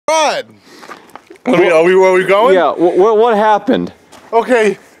rod. Are we going? Yeah, what happened?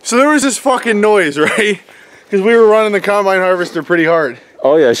 Okay, so there was this fucking noise, right? Because we were running the combine harvester pretty hard.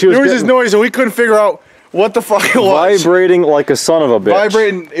 Oh yeah, there was this noise and we couldn't figure out what the fuck it was. Vibrating like a son of a bitch.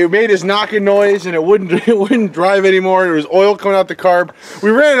 Vibrating, it made this knocking noise and it wouldn't drive anymore. There was oil coming out the carb.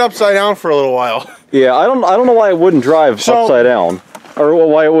 We ran it upside down for a little while. Yeah, I don't know why it wouldn't drive upside down. Or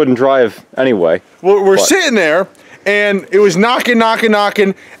why it wouldn't drive anyway. We're sitting there and it was knocking,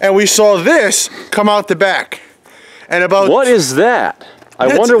 and we saw this come out the back. And about what is that?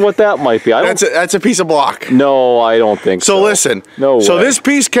 I wonder what that might be. That's a piece of block. No, I don't think so. So listen. No way. So this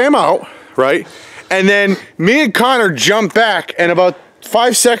piece came out, right? And then me and Connor jumped back, and about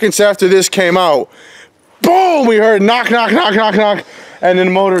 5 seconds after this came out, boom! We heard knock, and then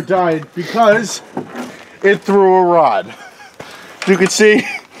the motor died because it threw a rod. You can see.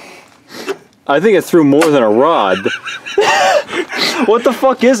 I think it threw more than a rod. What the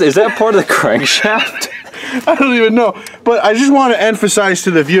fuck is that part of the crankshaft? I don't even know. But I just want to emphasize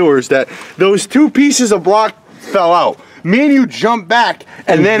to the viewers that those two pieces of block fell out. Me and you jumped back,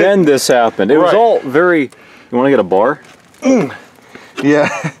 and then this happened. It was all very. You want to get a bar? Yeah.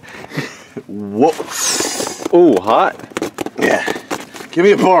 Whoa. Ooh, hot. Yeah. Give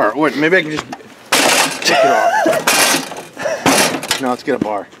me a bar. Wait, maybe I can just take it off. No, let's get a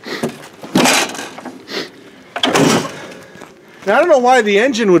bar. Now I don't know why the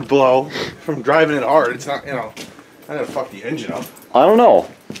engine would blow from driving it hard. It's not, you know, I gotta fuck the engine up. I don't know.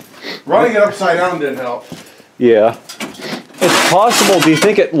 Running it upside down didn't help. Yeah. It's possible. Do you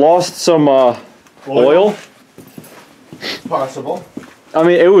think it lost some oil? Possible. I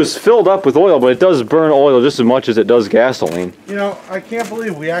mean, it was filled up with oil, but it does burn oil just as much as it does gasoline. You know, I can't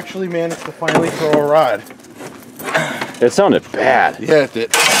believe we actually managed to finally throw a rod. It sounded bad. Yeah, it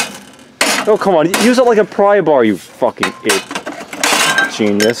did. Oh, come on. Use it like a pry bar, you fucking idiot.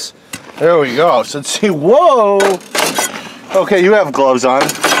 Genius. There we go. So let's see. Whoa! Okay, you have gloves on.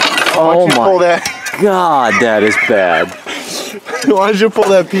 Oh my pull that? God, that is bad. Why don't you pull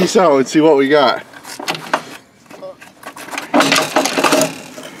that piece out and see what we got?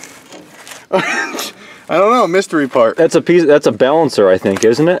 I don't know, mystery part. That's a piece. That's a balancer, I think,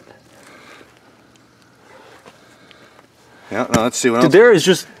 isn't it? Yeah. No, let's see what else. There is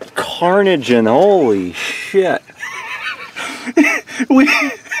just carnage and holy shit.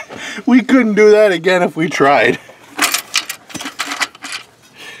 we couldn't do that again if we tried.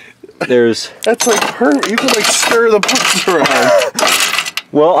 That's like perfect. You could like stir the parts around.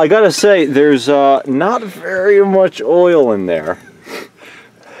 Well, I gotta say, there's not very much oil in there.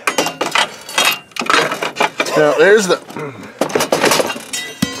 Now there's the.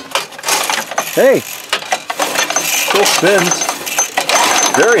 Hey, still spins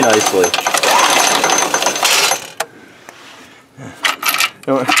very nicely.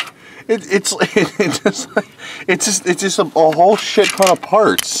 It's just a whole shit ton of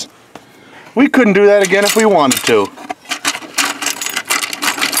parts. We couldn't do that again if we wanted to.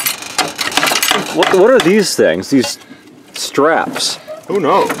 What are these things? These straps? Who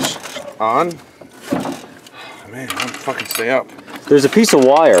knows? On. Man, I'm fucking stay up. There's a piece of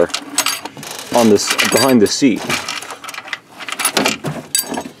wire on this behind the seat.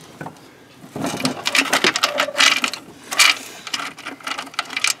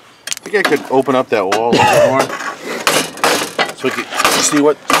 I think I could open up that wall a little more so we could see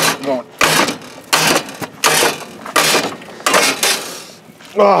what's going.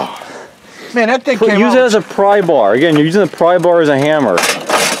 Oh, man, that thing came out. Use it as a pry bar. Again, you're using the pry bar as a hammer.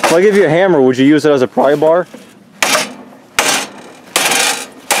 If I give you a hammer, would you use it as a pry bar?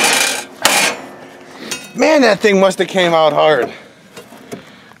 Man, that thing must have came out hard.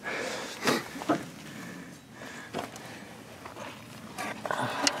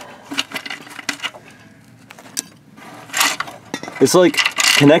 It's like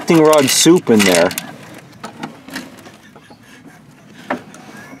connecting rod soup in there.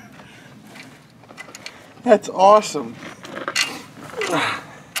 That's awesome.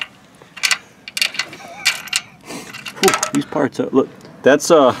 Whew, these parts are, look, that's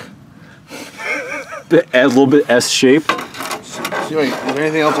a little bit S-shaped. See, is there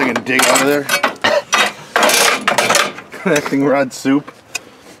anything else I can dig out of there? Connecting rod soup.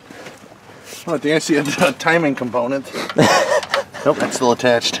 Oh, I think I see a timing component. Nope, that's still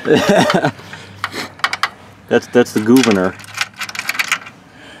attached. That's the governor.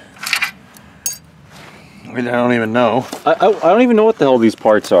 I don't even know. I don't even know what the hell these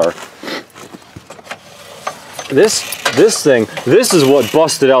parts are. This thing, this is what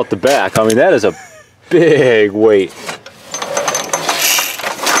busted out the back. I mean, that is a big weight.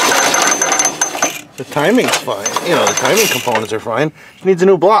 The timing's fine. You know, the timing components are fine. It needs a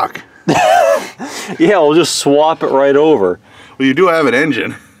new block. Yeah, we'll just swap it right over. Well, you do have an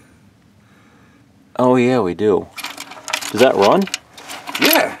engine. Oh yeah, we do. Does that run?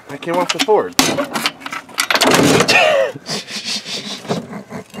 Yeah, that came off the Ford.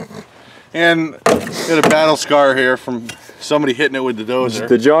 And got a battle scar here from somebody hitting it with the dozer.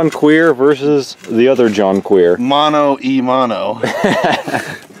 The John Queer versus the other John Queer. Mono e mono.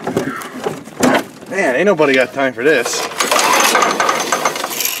 Man, ain't nobody got time for this.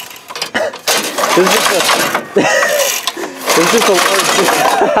 There's just a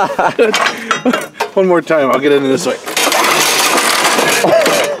large... One more time, I'll get into this way.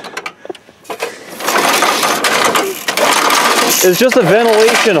 It's just a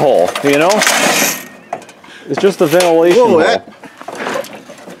ventilation hole, you know? It's just a ventilation hole.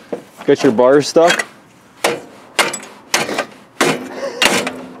 Got your bars stuck?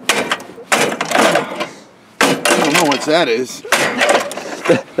 I don't know what that is.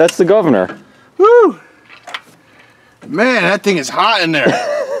 That's the governor. Woo! Man, that thing is hot in there.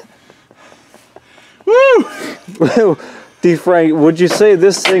 Woo! D. Frank, would you say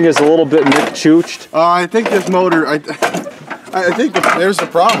this thing is a little bit McChooched? I think this motor, I think there's the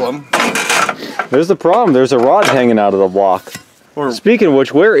problem. There's the problem. There's a rod hanging out of the block. Or, speaking of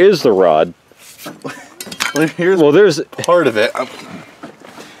which, where is the rod? Well, there's part of it.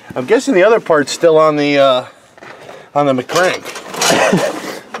 I'm guessing the other part's still on the crank.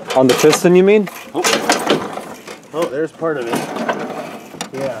 On the piston, you mean? Oh, there's part of it.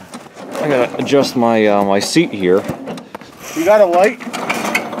 Yeah. I gotta adjust my my seat here. You got a light?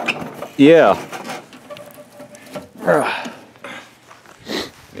 Yeah.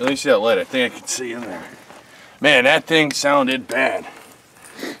 Let me see that light. I think I can see in there. Man, that thing sounded bad.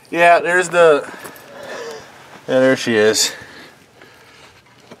 Yeah, there's the... Yeah, there she is.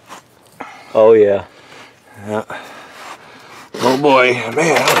 Oh, yeah. Yeah. Oh, boy.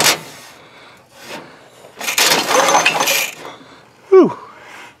 Man. Whew.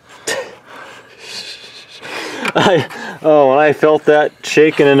 When I felt that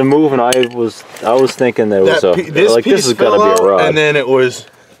shaking and moving, I was thinking there was this has got to be a rod. And then it was...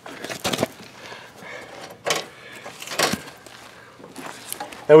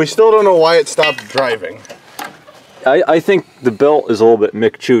 And we still don't know why it stopped driving. I think the belt is a little bit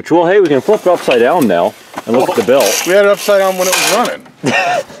McChooch. Well, hey, we can flip it upside down now and look at the belt. We had it upside down when it was running.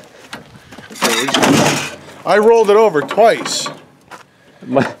 I rolled it over twice.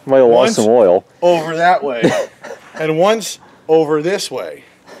 Might have lost some oil. Over that way, and once over this way.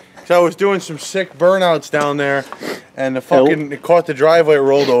 So I was doing some sick burnouts down there, and it caught the driveway, it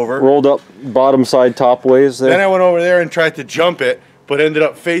rolled over. Rolled up bottom side, top ways there. Then I went over there and tried to jump it, but ended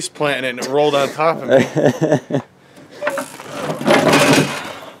up face planting it and it rolled on top of me.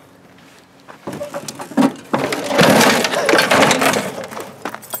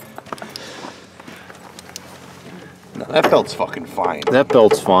 No, that belt's fucking fine. That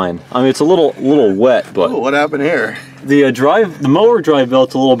belt's fine. I mean, it's a little wet, but... Ooh, what happened here? The mower drive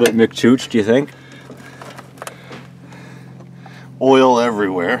belt's a little bit McChooch, do you think? Oil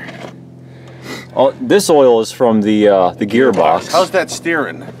everywhere. Oh, this oil is from the gearbox. How's that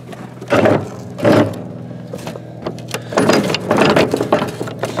steering?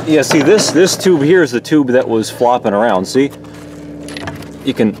 Yeah, see, this tube here is the tube that was flopping around. See,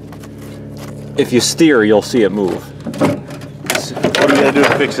 you can, if you steer, you'll see it move. What are you gonna do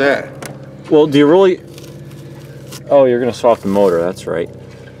to fix that? Well, do you really? Oh, you're gonna swap the motor. That's right.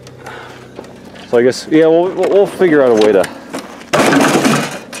 So I guess, yeah, we'll figure out a way to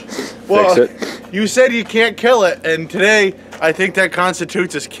fix it. You said you can't kill it, and today I think that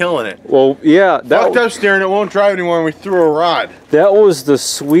constitutes us killing it. Well, yeah, fucked up steering, it won't drive anymore, and we threw a rod. That was the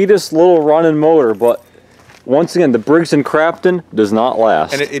sweetest little running motor, but once again, the Briggs and Crapton does not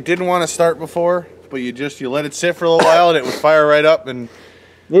last. And it didn't want to start before, but you let it sit for a little while, and it would fire right up, and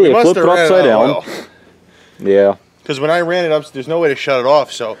yeah, you flip it upside down. Yeah. Because when I ran it up, there's no way to shut it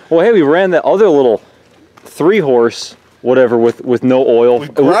off. So. Well, hey, we ran that other little 3-horse. Whatever with no oil.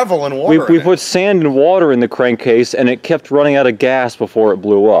 With gravel and water. We put sand and water in the crankcase, and it kept running out of gas before it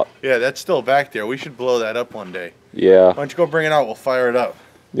blew up. Yeah, that's still back there. We should blow that up one day. Yeah. Why don't you go bring it out? We'll fire it up.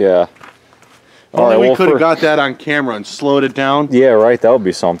 Yeah. Only we could have got that on camera and slowed it down. Yeah, right. That would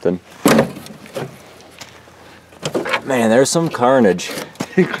be something. Man, there's some carnage.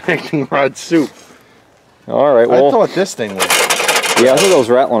 Connecting rod soup. All right. Well, I thought this thing was. Yeah, I thought it was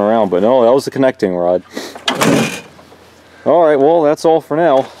rattling around, but no, that was the connecting rod. All right, well, that's all for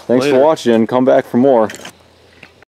now. Thanks for watching, and come back for more.